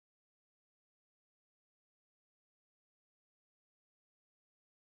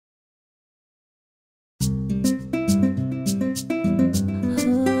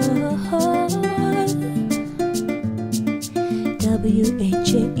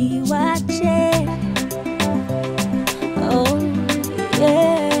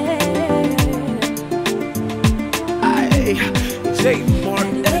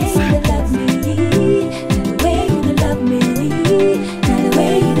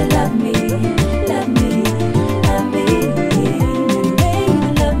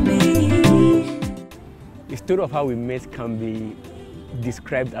story of how we met can be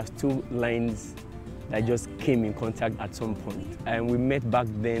described as two lines that just came in contact at some point. And we met back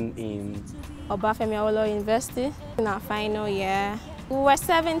then in Obafemi Awolowo University in our final year. We were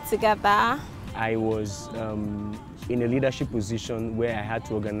serving together. I was in a leadership position where I had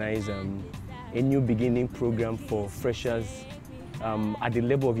to organize a new beginning program for freshers at the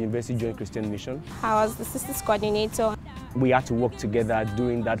level of University Joint Christian Mission. I was the sisters coordinator. We had to work together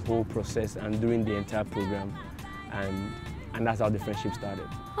during that whole process and during the entire program, and that's how the friendship started.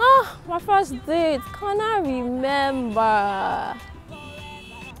 Oh, my first date, can I remember?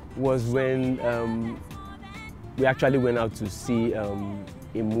 Was when we actually went out to see a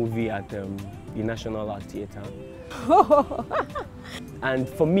movie at the National Art Theatre. And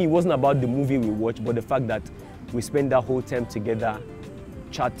for me, it wasn't about the movie we watched, but the fact that we spent that whole time together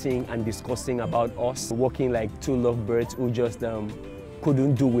chatting and discussing about us, working like two lovebirds who just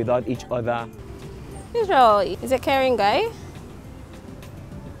couldn't do without each other. Isreal is a caring guy.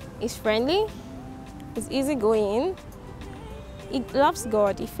 He's friendly. He's easygoing. He loves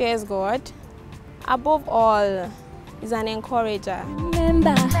God. He fears God. Above all, he's an encourager.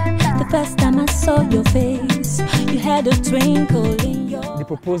 Remember the first time I saw your face, you had a twinkle in your... The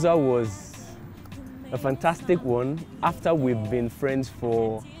proposal was a fantastic one. After we've been friends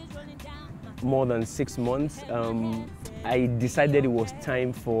for more than 6 months, I decided it was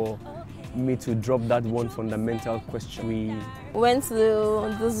time for me to drop that one fundamental question. We went to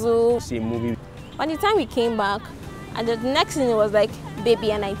the zoo, see a movie. By the time we came back, and the next thing it was like,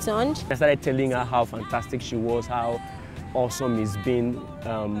 baby, and I turned. I started telling her how fantastic she was, how awesome it's been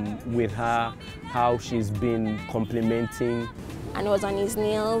with her, how she's been complimenting. And it was on his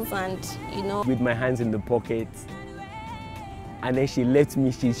nails and, you know. With my hands in the pocket. And then she left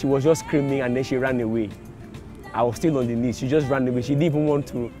me, she was just screaming and then she ran away. I was still on the knees, she just ran away. She didn't even want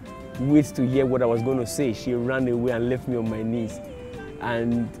to wait to hear what I was going to say. She ran away and left me on my knees.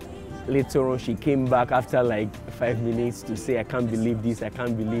 And later on, she came back after like 5 minutes to say, I can't believe this, I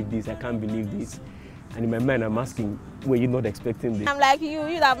can't believe this, I can't believe this. And in my mind, I'm asking, were you not expecting this? I'm like, you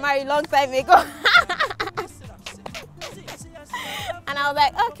that married a long time ago. And I was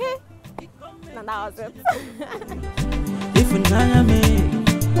like, okay. And that was it.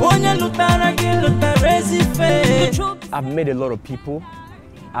 I've met a lot of people,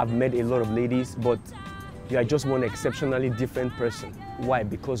 I've met a lot of ladies, but you are just one exceptionally different person. Why?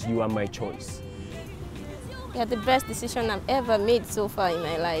 Because you are my choice. You're the best decision I've ever made so far in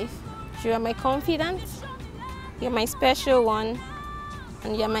my life. You are my confidence, you're my special one,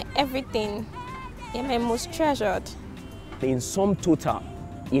 and you're my everything. You're my most treasured. In sum total,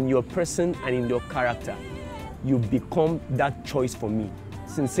 in your person and in your character, you become that choice for me.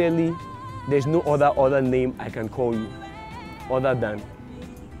 Sincerely, there's no other name I can call you other than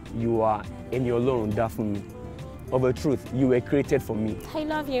you are in your alone that for me. Of a truth, you were created for me. I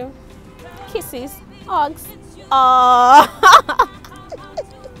love you. Kisses, hugs. Aww.